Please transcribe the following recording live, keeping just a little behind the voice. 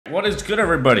What is good,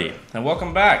 everybody, and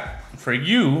welcome back. For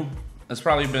you, it's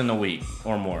probably been a week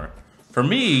or more. For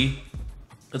me,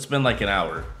 it's been like an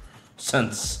hour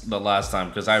since the last time,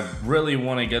 because I really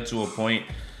want to get to a point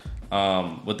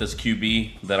with this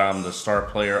QB that I'm the star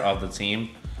player of the team.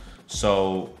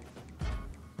 So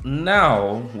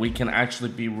now we can actually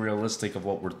be realistic of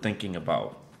what we're thinking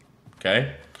about.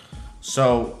 Okay?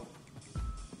 So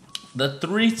the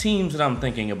three teams that I'm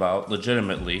thinking about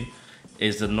legitimately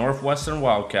is the Northwestern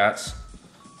Wildcats,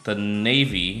 the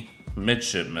Navy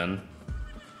Midshipmen,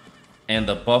 and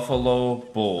the Buffalo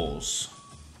Bulls.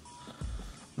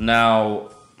 Now,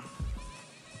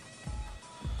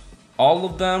 all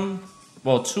of them,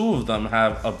 well, two of them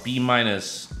have a B-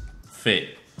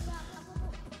 fit.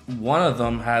 One of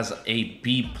them has a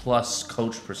B+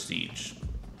 coach prestige.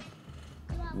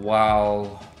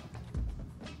 While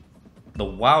the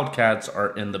Wildcats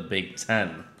are in the Big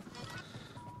Ten,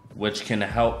 which can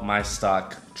help my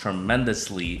stock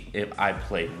tremendously if I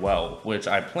play well, which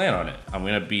I plan on it. I'm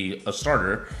going to be a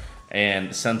starter,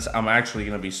 and since I'm actually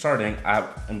going to be starting,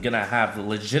 I'm going to have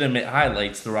legitimate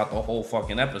highlights throughout the whole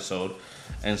fucking episode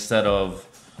instead of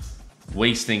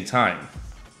wasting time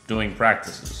doing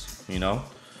practices, you know?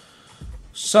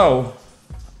 So,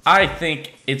 I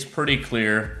think it's pretty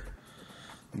clear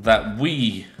that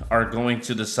we are going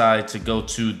to decide to go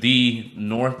to the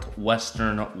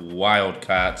Northwestern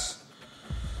Wildcats.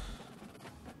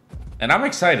 And I'm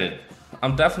excited.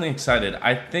 I'm definitely excited.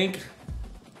 I think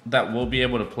that we'll be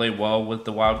able to play well with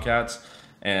the Wildcats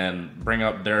and bring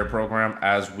up their program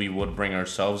as we would bring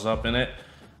ourselves up in it.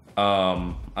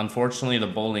 Unfortunately, the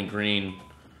Bowling Green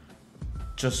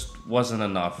just wasn't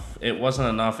enough. It wasn't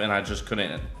enough, and I just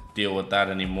couldn't deal with that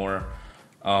anymore.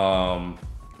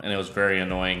 And it was very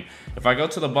annoying. If I go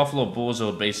to the Buffalo Bulls, it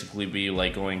would basically be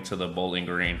like going to the Bowling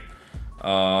Green.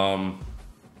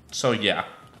 So yeah,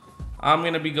 I'm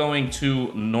going to be going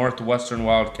to Northwestern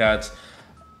Wildcats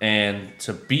and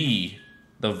to be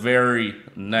the very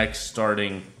next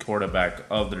starting quarterback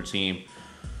of their team.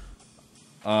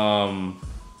 And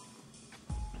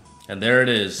there it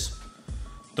is.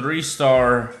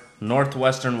 3-star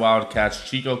Northwestern Wildcats.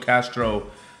 Chico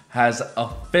Castro has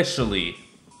officially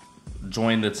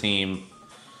join the team,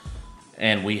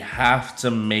 and we have to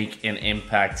make an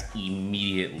impact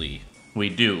immediately. We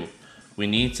do. We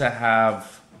need to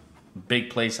have big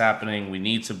plays happening. We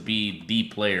need to be the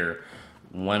player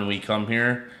when we come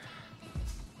here,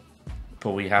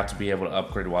 but we have to be able to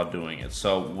upgrade while doing it.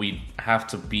 So we have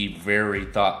to be very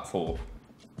thoughtful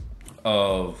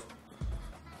of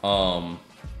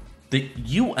the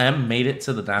UM made it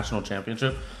to the national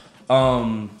championship.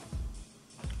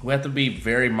 We have to be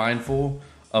very mindful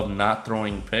of not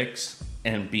throwing picks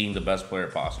and being the best player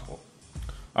possible.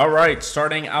 All right,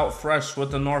 starting out fresh with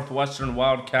the Northwestern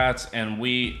Wildcats, and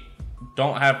we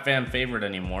don't have fan favorite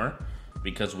anymore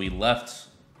because we left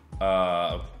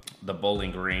the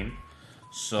Bowling Green.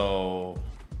 So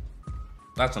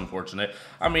that's unfortunate.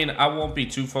 I mean, I won't be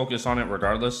too focused on it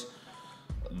regardless.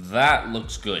 That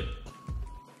looks good.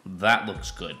 That looks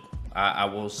good. I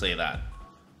will say that.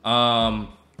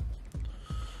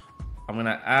 I'm going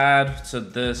to add to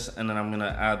this, and then I'm going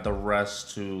to add the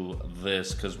rest to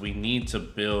this because we need to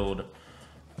build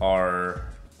our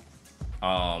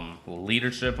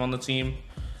leadership on the team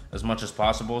as much as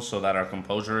possible so that our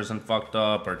composure isn't fucked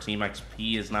up, our team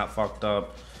XP is not fucked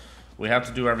up. We have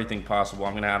to do everything possible.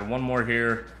 I'm going to add one more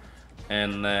here,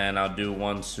 and then I'll do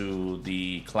one to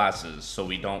the classes so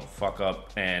we don't fuck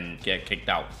up and get kicked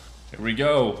out. Here we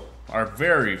go. Our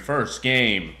very first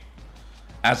game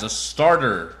as a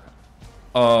starter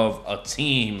of a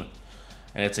team,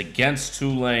 and it's against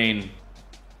Tulane.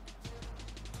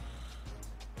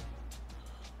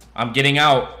 I'm getting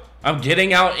out. I'm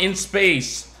getting out in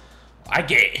space. I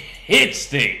get hit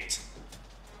sticked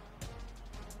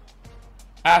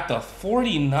at the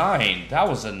 49. That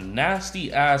was a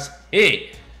nasty ass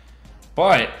hit,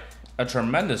 but a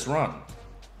tremendous run.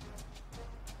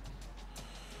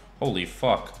 Holy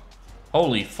fuck.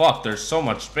 Holy fuck, there's so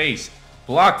much space.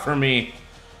 Block for me.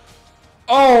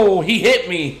 Oh, he hit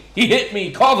me. He hit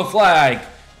me. Call the flag.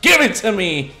 Give it to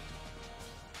me.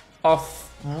 A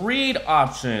read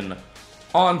option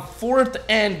on 4th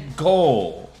and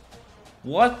goal.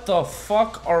 What the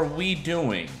fuck are we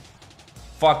doing?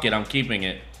 Fuck it, I'm keeping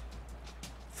it.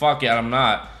 Fuck it, I'm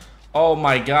not. Oh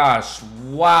my gosh.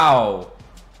 Wow.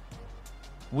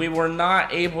 We were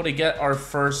not able to get our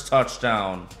first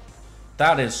touchdown.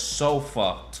 That is so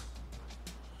fucked.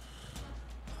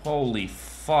 Holy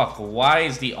fuck. Why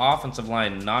is the offensive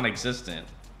line non-existent?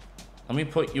 Let me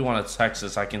put you on a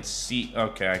Texas. I can see.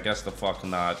 Okay, I guess the fuck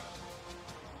not.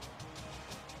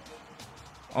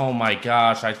 Oh my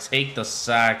gosh, I take the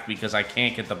sack because I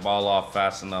can't get the ball off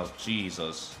fast enough.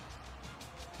 Jesus.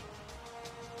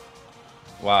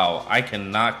 Wow, I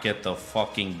cannot get the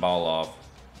fucking ball off.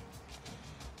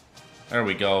 There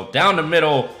we go. Down the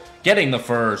middle, getting the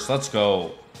first. Let's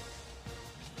go.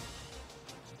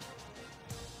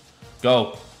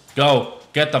 Go. Go.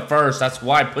 Get the first. That's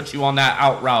why I put you on that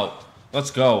out route.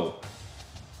 Let's go.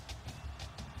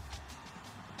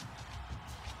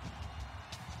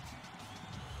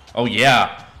 Oh,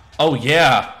 yeah. Oh,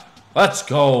 yeah. Let's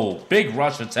go. Big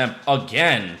rush attempt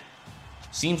again.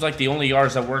 Seems like the only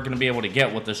yards that we're going to be able to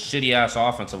get with the shitty-ass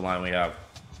offensive line we have.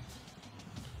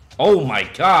 Oh, my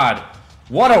God.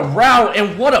 What a route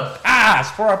and what a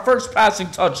pass for our first passing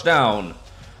touchdown.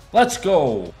 Let's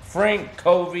go. Frank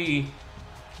Covey,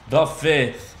 the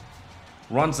fifth,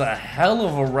 runs a hell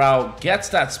of a route, gets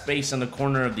that space in the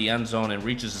corner of the end zone, and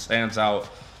reaches his hands out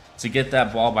to get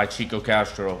that ball by Chico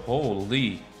Castro.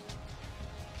 Holy.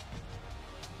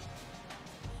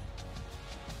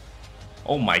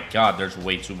 Oh my God, there's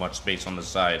way too much space on the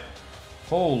side.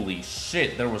 Holy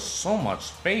shit, there was so much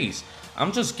space.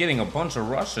 I'm just getting a bunch of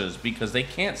rushes because they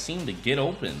can't seem to get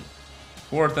open.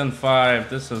 4th and 5.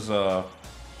 This is a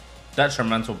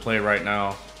detrimental play right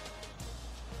now.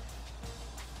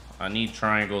 I need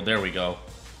triangle. There we go.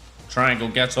 Triangle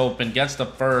gets open, gets the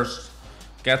first,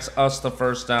 gets us the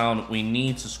first down. We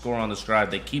need to score on this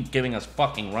drive. They keep giving us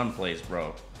fucking run plays,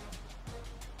 bro.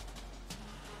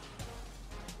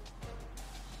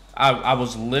 I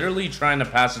was literally trying to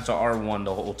pass it to R1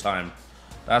 the whole time.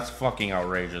 That's fucking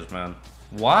outrageous, man.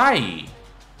 Why?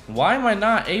 Why am I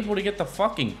not able to get the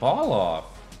fucking ball off?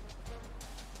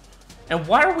 And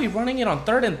why are we running it on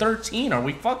 3rd and 13? Are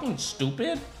we fucking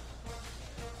stupid?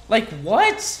 Like,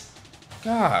 what?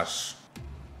 Gosh.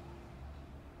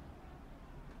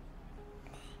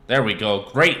 There we go.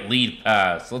 Great lead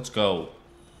pass. Let's go.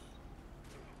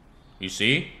 You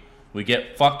see? We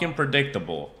get fucking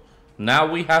predictable.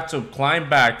 Now we have to climb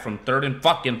back from 3rd and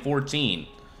fucking 14.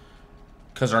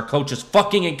 Because our coach is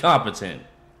fucking incompetent.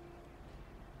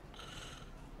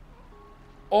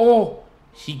 Oh,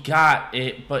 he got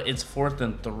it, but it's 4th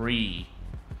and 3.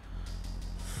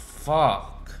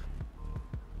 Fuck.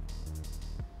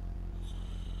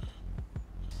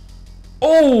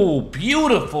 Oh,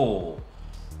 beautiful.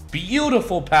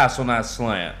 Beautiful pass on that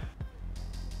slant.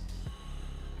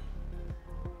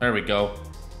 There we go.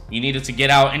 You needed to get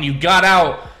out, and you got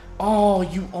out. Oh,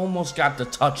 you almost got the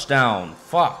touchdown.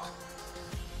 Fuck.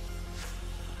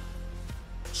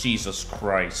 Jesus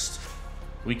Christ.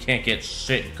 We can't get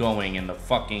shit going in the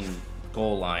fucking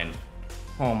goal line.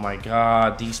 Oh my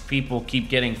God, these people keep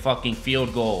getting fucking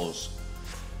field goals.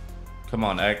 Come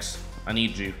on, X. I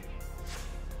need you.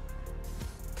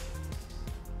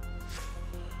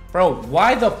 Bro,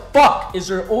 why the fuck is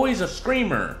there always a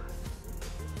screamer?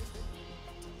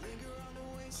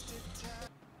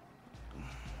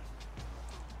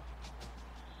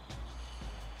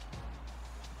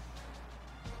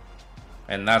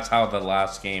 And that's how the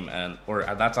last game ends, or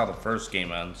that's how the first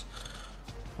game ends.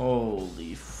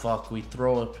 Holy fuck, we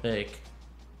throw a pick.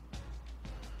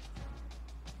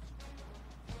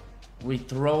 We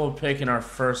throw a pick in our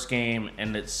first game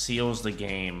and it seals the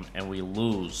game and we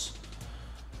lose.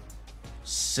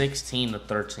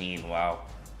 16-13, wow.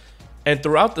 And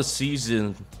throughout the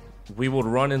season, we would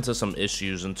run into some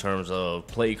issues in terms of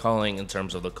play calling, in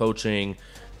terms of the coaching.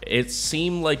 It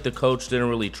seemed like the coach didn't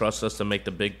really trust us to make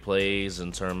the big plays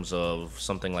in terms of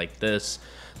something like this,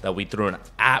 that we threw an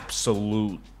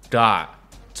absolute dot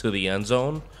to the end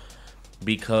zone,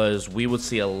 because we would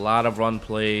see a lot of run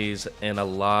plays and a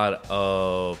lot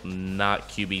of not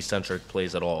QB-centric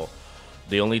plays at all.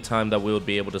 The only time that we would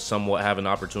be able to somewhat have an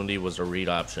opportunity was a read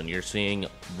option. You're seeing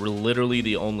literally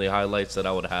the only highlights that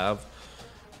I would have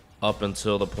up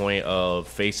until the point of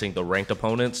facing the ranked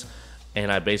opponents. And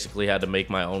I basically had to make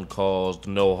my own calls,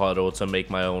 no huddle to make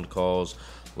my own calls.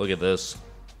 Look at this.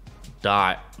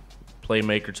 Dot.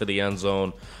 Playmaker to the end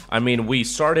zone. I mean, we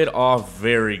started off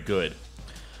very good.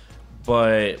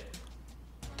 But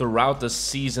throughout the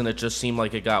season, it just seemed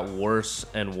like it got worse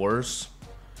and worse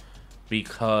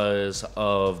because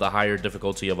of the higher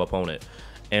difficulty of opponent.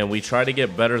 And we try to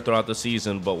get better throughout the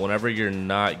season, but whenever you're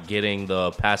not getting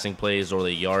the passing plays or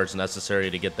the yards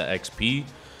necessary to get the XP,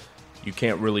 you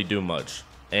can't really do much.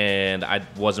 And I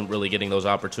wasn't really getting those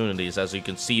opportunities. As you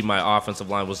can see, my offensive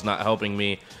line was not helping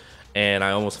me, and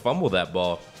I almost fumbled that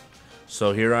ball.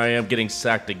 So here I am getting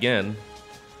sacked again,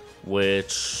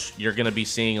 which you're going to be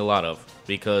seeing a lot of,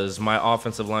 because my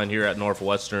offensive line here at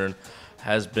Northwestern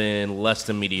has been less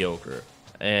than mediocre.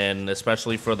 and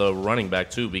especially for the running back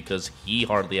too, because he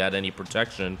hardly had any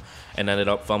protection and ended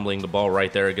up fumbling the ball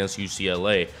right there against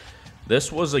UCLA.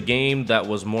 This was a game that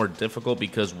was more difficult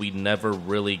because we never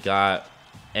really got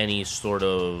any sort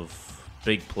of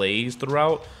big plays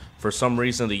throughout. For some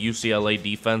reason, the UCLA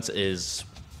defense is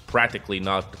practically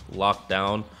not locked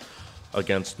down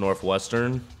against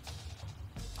Northwestern.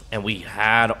 And we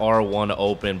had R1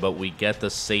 open, but we get the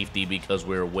safety because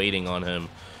we were waiting on him.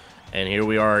 And here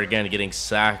we are again getting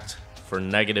sacked for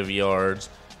negative yards.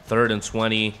 3rd and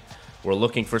 20. We're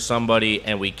looking for somebody,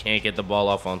 and we can't get the ball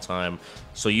off on time.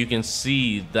 So you can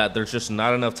see that there's just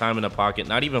not enough time in the pocket,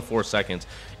 not even 4 seconds.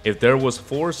 If there was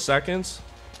 4 seconds,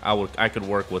 I could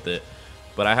work with it.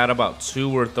 But I had about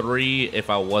 2 or 3 if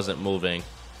I wasn't moving.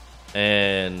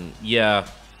 And yeah,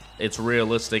 it's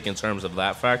realistic in terms of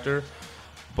that factor.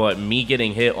 But me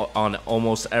getting hit on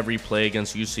almost every play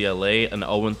against UCLA, an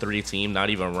 0-3 team, not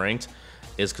even ranked,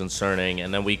 is concerning.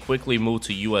 And then we quickly moved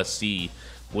to USC,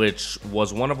 which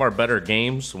was one of our better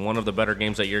games, one of the better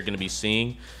games that you're going to be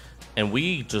seeing. And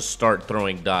we just start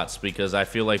throwing dots because I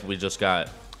feel like we just got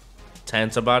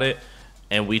tense about it.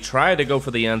 And we tried to go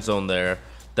for the end zone there.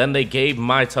 Then they gave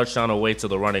my touchdown away to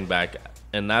the running back.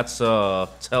 And that's a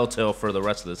telltale for the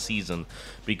rest of the season.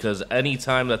 Because any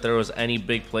time that there was any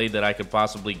big play that I could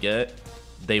possibly get,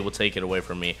 they would take it away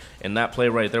from me. And that play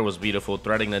right there was beautiful,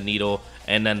 threading the needle.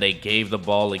 And then they gave the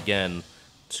ball again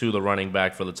to the running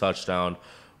back for the touchdown.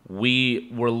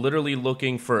 We were literally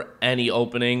looking for any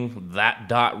opening. That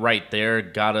dot right there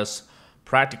got us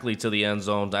practically to the end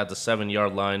zone at the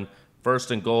 7-yard line.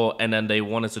 1st and goal, and then they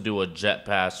wanted to do a jet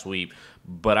pass sweep.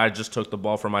 But I just took the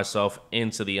ball for myself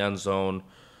into the end zone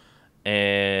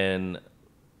and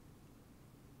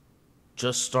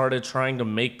just started trying to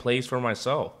make plays for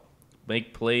myself.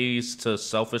 Make plays to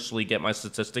selfishly get my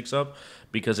statistics up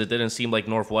because it didn't seem like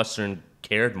Northwestern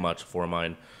cared much for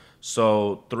mine.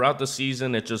 So throughout the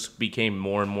season, it just became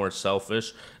more and more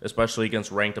selfish, especially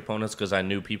against ranked opponents because I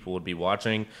knew people would be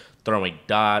watching, throwing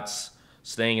dots,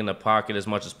 staying in the pocket as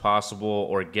much as possible,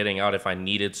 or getting out if I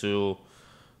needed to.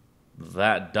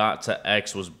 That dot to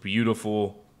X was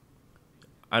beautiful.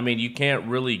 I mean, you can't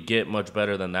really get much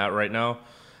better than that right now.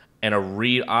 And a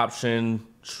read option,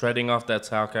 shredding off that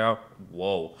tackle.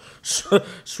 Whoa.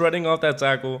 Shredding off that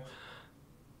tackle.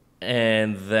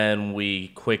 And then we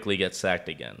quickly get sacked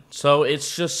again. So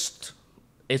it's just,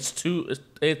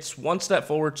 it's 1 step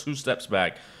forward, 2 steps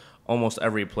back almost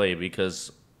every play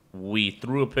because we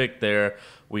threw a pick there.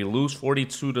 We lose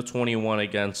 42-21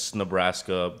 against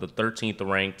Nebraska, the 13th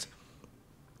ranked.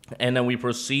 And then we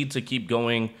proceed to keep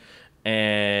going,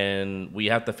 and we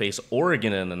have to face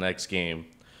Oregon in the next game.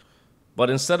 But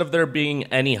instead of there being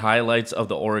any highlights of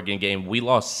the Oregon game, we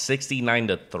lost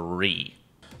 69-3.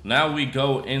 Now we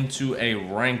go into a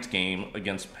ranked game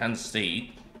against Penn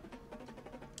State.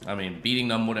 I mean, beating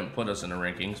them wouldn't put us in the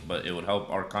rankings, but it would help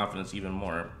our confidence even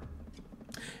more.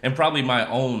 And probably my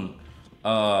own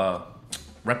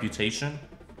reputation,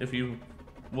 if you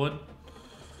would.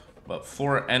 But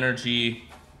for energy,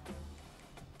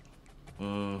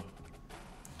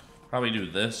 probably do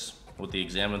this with the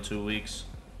exam in 2 weeks.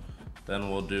 Then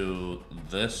we'll do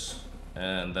this,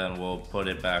 and then we'll put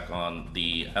it back on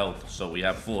the health, so we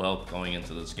have full health going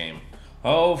into this game.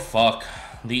 Oh, fuck.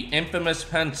 The infamous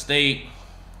Penn State.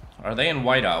 Are they in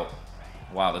whiteout?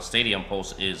 Wow, the stadium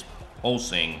pulse is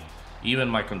pulsing. Even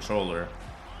my controller.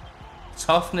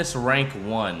 Toughness rank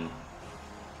 1.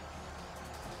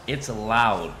 It's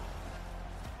loud.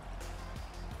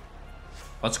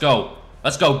 Let's go.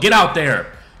 Let's go. Get out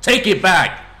there. Take it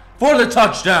back. For the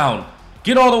touchdown.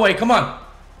 Get all the way. Come on.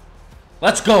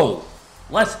 Let's go.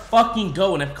 Let's fucking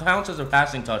go. And it counts as a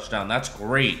passing touchdown. That's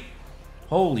great.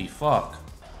 Holy fuck.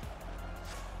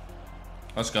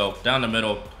 Let's go. Down the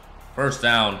middle. First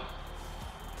down.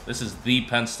 This is the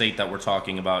Penn State that we're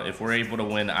talking about. If we're able to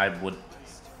win, I would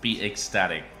be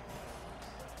ecstatic.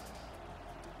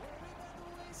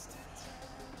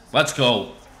 Let's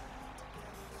go.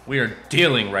 We are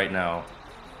dealing right now.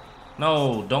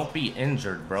 No, don't be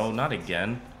injured, bro. Not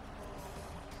again.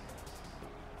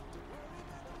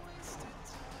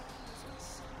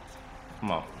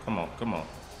 Come on, come on, come on.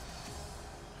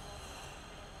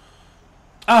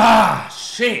 Ah,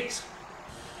 shit.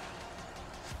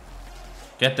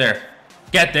 Get there.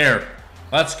 Get there.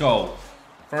 Let's go.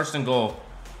 1st and goal.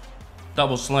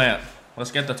 Double slant.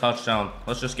 Let's get the touchdown.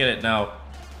 Let's just get it now.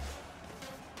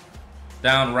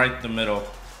 Down right the middle.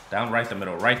 Down right the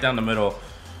middle. Right down the middle.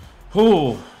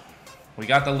 Whew. We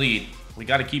got the lead. We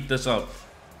got to keep this up.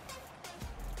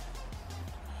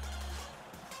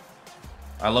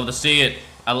 I love to see it.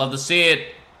 I love to see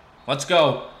it. Let's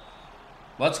go.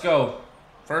 Let's go.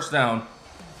 1st down.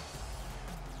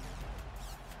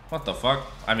 What the fuck?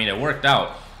 I mean, it worked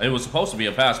out. It was supposed to be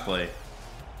a pass play.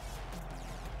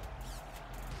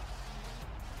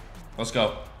 Let's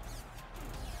go.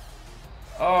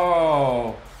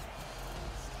 Oh.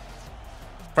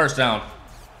 First down.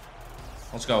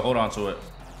 Let's go. Hold on to it.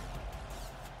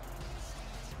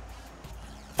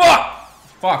 Fuck!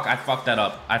 Fuck, I fucked that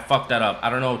up. I fucked that up. I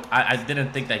don't know. I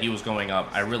didn't think that he was going up.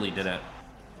 I really didn't.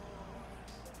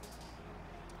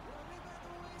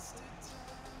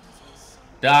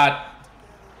 Dot.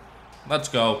 Let's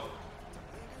go.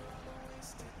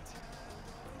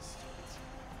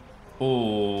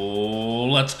 Oh,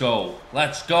 let's go.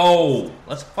 Let's go.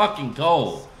 Let's fucking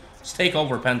go. Let's take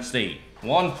over Penn State.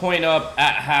 1 point up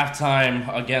at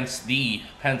halftime against the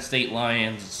Penn State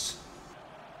Lions.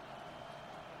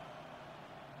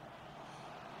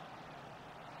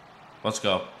 Let's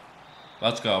go.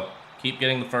 Let's go. Keep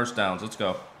getting the first downs. Let's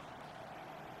go.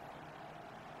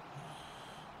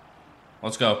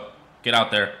 Let's go. Get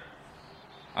out there.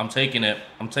 I'm taking it.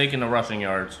 I'm taking the rushing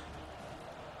yards.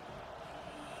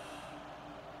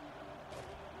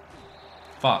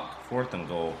 Fuck. 4th and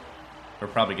goal. We're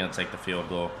probably going to take the field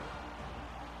goal.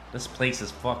 This place is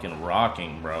fucking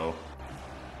rocking, bro.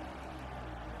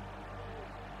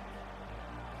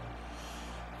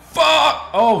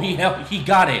 Fuck! Oh, he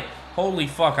got it. Holy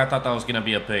fuck, I thought that was going to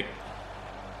be a pick.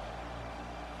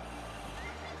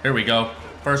 Here we go.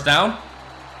 First down.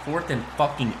 4th and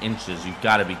fucking inches. You've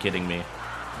got to be kidding me.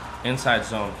 Inside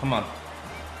zone. Come on.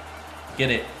 Get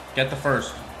it. Get the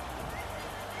first.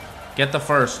 Get the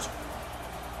first.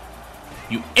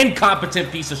 You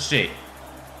incompetent piece of shit.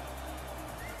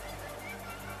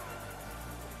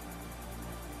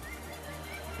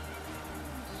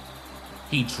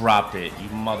 He dropped it, you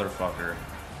motherfucker.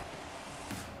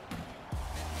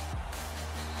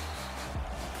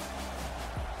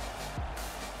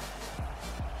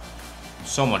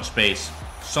 So much space.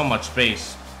 So much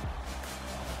space.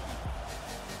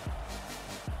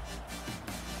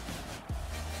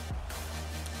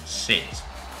 Shit.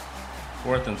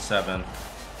 4th and 7.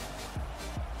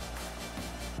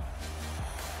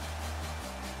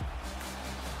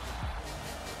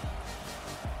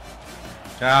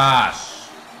 Gosh.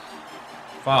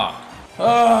 Fuck.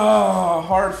 Oh,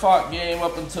 hard fought game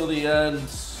up until the end.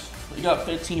 We got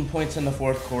 15 points in the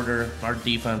 4th quarter. Our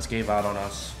defense gave out on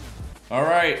us. All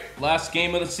right, last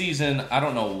game of the season. I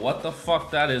don't know what the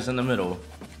fuck that is in the middle,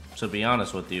 to be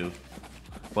honest with you.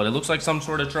 But it looks like some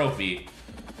sort of trophy.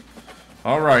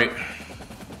 All right.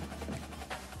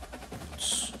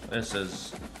 This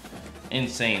is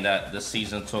insane that this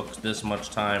season took this much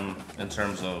time in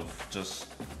terms of just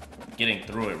getting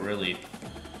through it, really.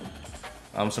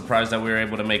 I'm surprised that we were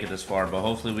able to make it this far, but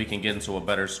hopefully we can get into a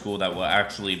better school that will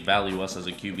actually value us as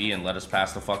a QB and let us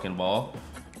pass the fucking ball.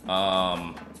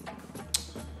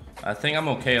 I think I'm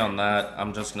okay on that.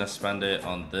 I'm just gonna spend it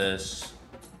on this.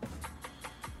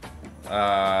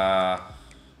 I'll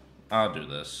do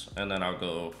this, and then I'll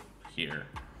go here.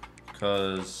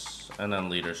 And then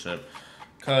leadership.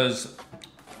 Because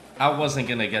I wasn't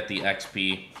gonna get the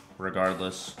XP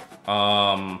regardless.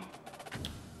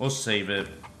 We'll save it.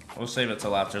 We'll save it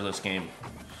till after this game.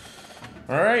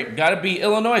 Alright, gotta beat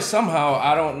Illinois somehow.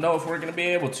 I don't know if we're gonna be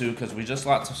able to because we just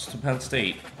lost to Penn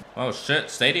State. Oh shit,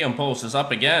 Stadium Pulse is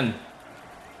up again.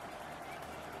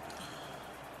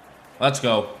 Let's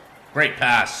go. Great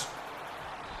pass.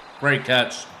 Great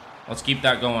catch. Let's keep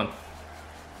that going.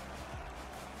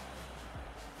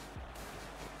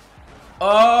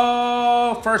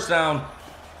 Oh, first down.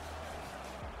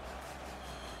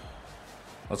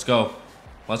 Let's go.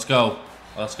 Let's go.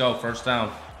 Let's go. First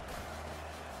down.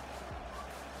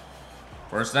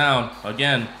 First down.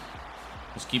 Again.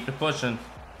 Let's keep it pushing.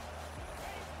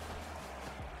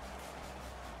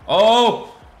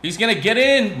 Oh, he's going to get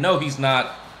in. No, he's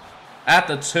not. At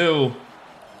the 2.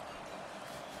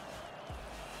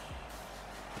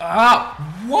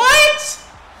 What?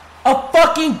 A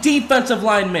fucking defensive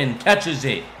lineman catches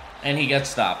it. And he gets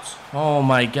stopped. Oh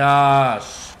my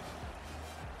gosh.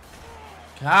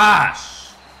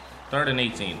 Gosh. 3rd and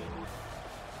 18.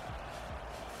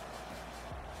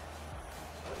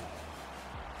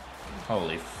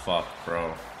 Holy fuck,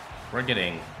 bro. We're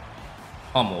getting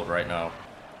pummeled right now.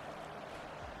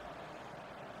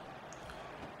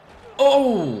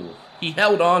 Oh, he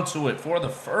held on to it for the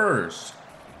first.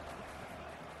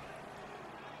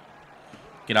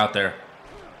 Get out there.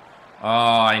 Oh,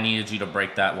 I needed you to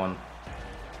break that one.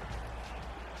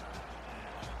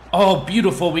 Oh,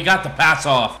 beautiful. We got the pass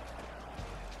off.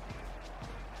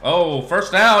 Oh,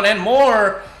 first down and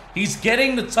more. He's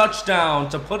getting the touchdown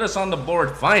to put us on the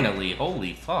board finally.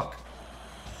 Holy fuck.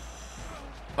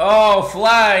 Oh,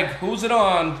 flag. Who's it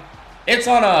on? It's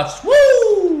on us.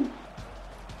 Woo!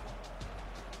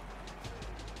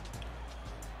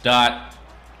 Dot.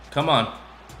 Come on.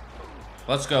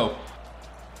 Let's go.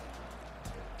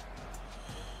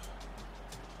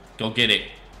 Go get it.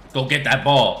 Go get that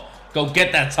ball. Go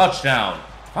get that touchdown.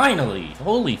 Finally.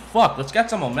 Holy fuck. Let's get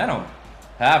some momentum.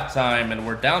 Halftime, and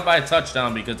we're down by a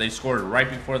touchdown because they scored right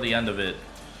before the end of it.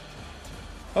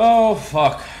 Oh,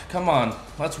 fuck. Come on.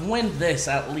 Let's win this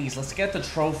at least. Let's get the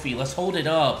trophy. Let's hold it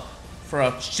up for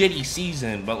a shitty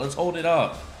season, but let's hold it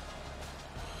up.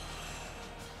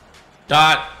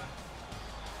 Dot.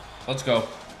 Let's go.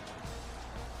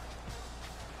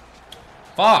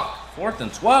 Fuck. 4th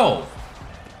and 12.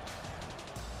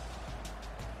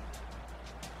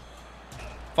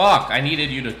 Fuck. I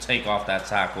needed you to take off that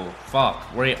tackle.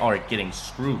 Fuck. We are getting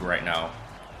screwed right now.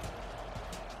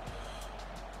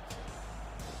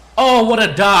 Oh, what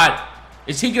a dot.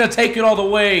 Is he going to take it all the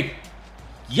way?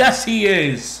 Yes, he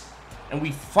is. And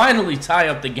we finally tie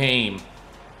up the game.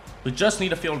 We just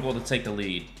need a field goal to take the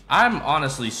lead. I'm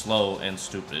honestly slow and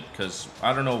stupid because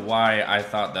I don't know why I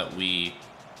thought that we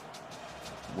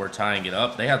were tying it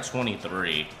up. They had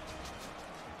 23.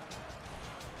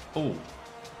 Oh,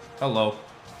 hello.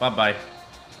 Bye-bye.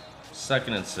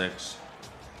 2nd and 6.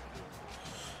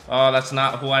 Oh, that's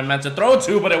not who I meant to throw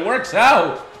to, but it works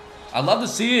out. I love to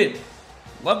see it.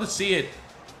 Love to see it.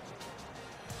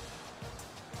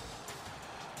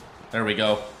 There we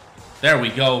go. There we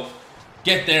go.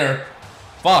 Get there.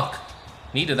 Fuck.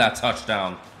 Needed that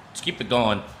touchdown. Let's keep it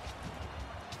going.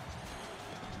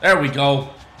 There we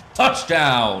go.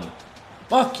 Touchdown.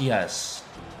 Fuck yes.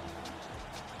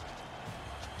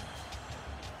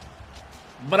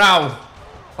 Bravo.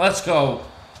 Let's go.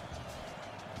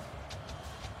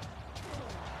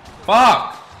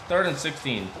 Fuck. 3rd and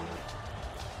 16.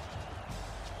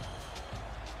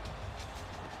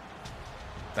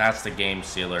 That's the game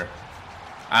sealer.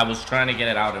 I was trying to get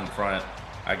it out in front.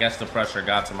 I guess the pressure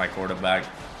got to my quarterback.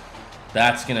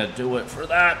 That's gonna do it for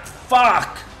that.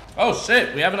 Fuck! Oh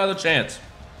shit, we have another chance.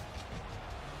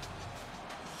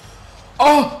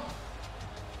 Oh!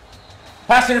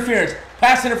 Pass interference!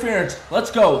 Pass interference!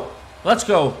 Let's go! Let's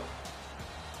go!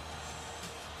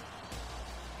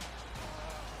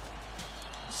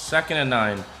 Second and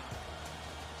 9.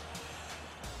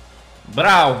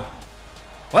 Bravo!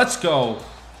 Let's go!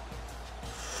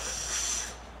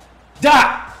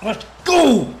 Dot! Let's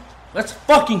go! Let's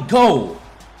fucking go!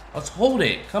 Let's hold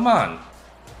it. Come on.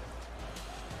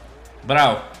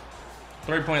 Bravo.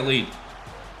 3-point lead.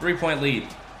 3-point lead.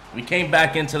 We came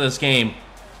back into this game.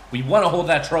 We want to hold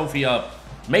that trophy up.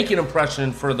 Make an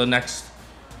impression for the next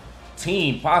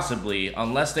team, possibly.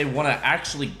 Unless they want to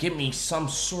actually give me some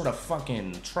sort of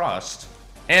fucking trust.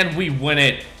 And we win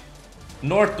it.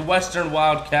 Northwestern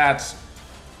Wildcats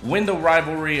win the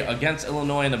rivalry against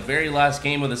Illinois in the very last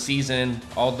game of the season.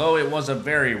 Although it was a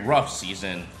very rough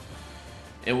season,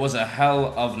 it was a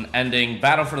hell of an ending.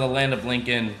 Battle for the land of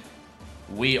Lincoln.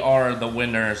 We are the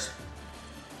winners.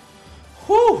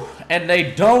 Whew. And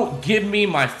they don't give me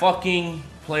my fucking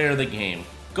player of the game.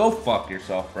 Go fuck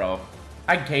yourself, bro.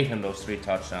 I gave him those 3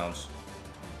 touchdowns.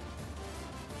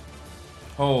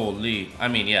 Holy. I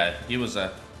mean, yeah, he was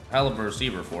a hell of a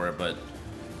receiver for it, but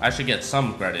I should get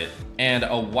some credit. And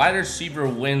a wide receiver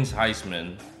wins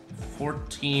Heisman.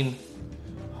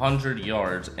 1,400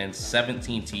 yards and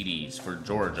 17 TDs for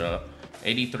Georgia.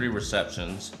 83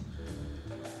 receptions.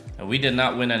 And we did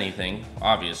not win anything,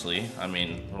 obviously. I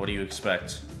mean, what do you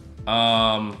expect?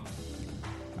 I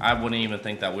wouldn't even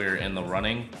think that we're in the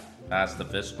running past the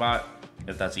 5th spot,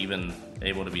 if that's even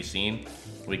able to be seen.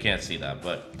 We can't see that,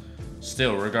 but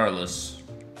still, regardless,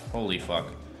 holy fuck.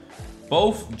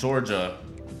 Both Georgia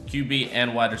QB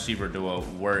and wide receiver duo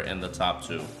were in the top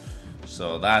 2.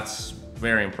 So that's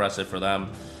very impressive for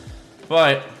them.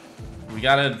 But we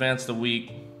got to advance the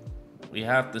week. We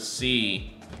have to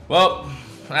see. Well,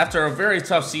 after a very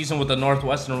tough season with the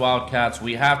Northwestern Wildcats,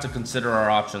 we have to consider our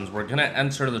options. We're going to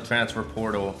enter the transfer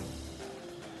portal.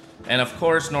 And of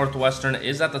course, Northwestern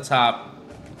is at the top.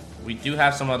 We do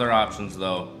have some other options,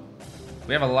 though.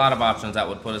 We have a lot of options that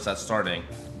would put us at starting.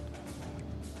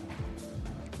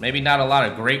 Maybe not a lot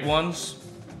of great ones,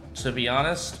 to be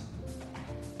honest.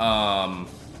 You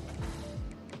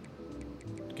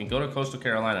can go to Coastal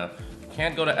Carolina.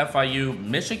 Can't go to FIU.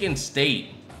 Michigan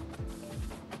State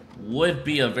would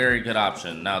be a very good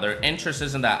option. Now, their interest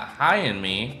isn't that high in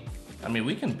me. I mean,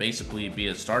 we can basically be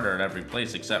a starter at every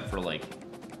place except for, like,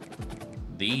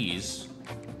 these.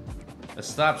 It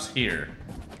stops here.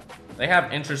 They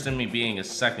have interest in me being a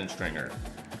second stringer.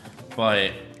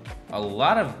 But a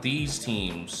lot of these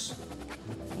teams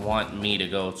want me to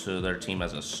go to their team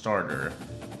as a starter.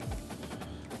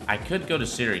 I could go to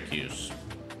Syracuse.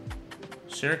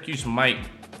 Syracuse might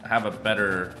have a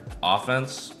better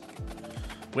offense.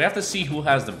 We have to see who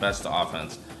has the best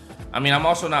offense. I mean, I'm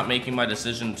also not making my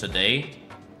decision today.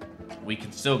 We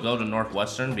can still go to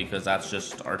Northwestern because that's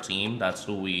just our team. That's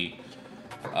who we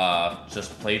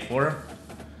just played for.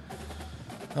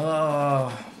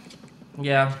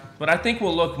 Yeah, but I think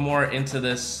we'll look more into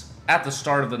this at the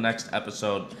start of the next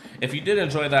episode. If you did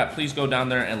enjoy that, please go down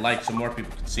there and like so more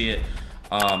people can see it.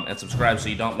 And subscribe so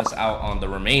you don't miss out on the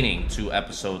remaining 2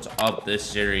 episodes of this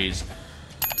series.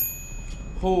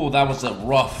 Oh, that was a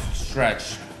rough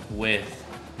stretch with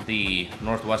the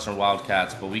Northwestern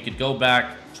Wildcats, but we could go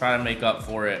back, try to make up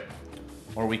for it,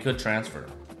 or we could transfer.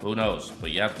 Who knows?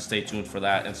 But you have to stay tuned for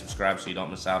that and subscribe so you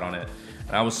don't miss out on it.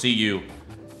 And I will see you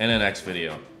in the next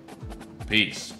video. Peace.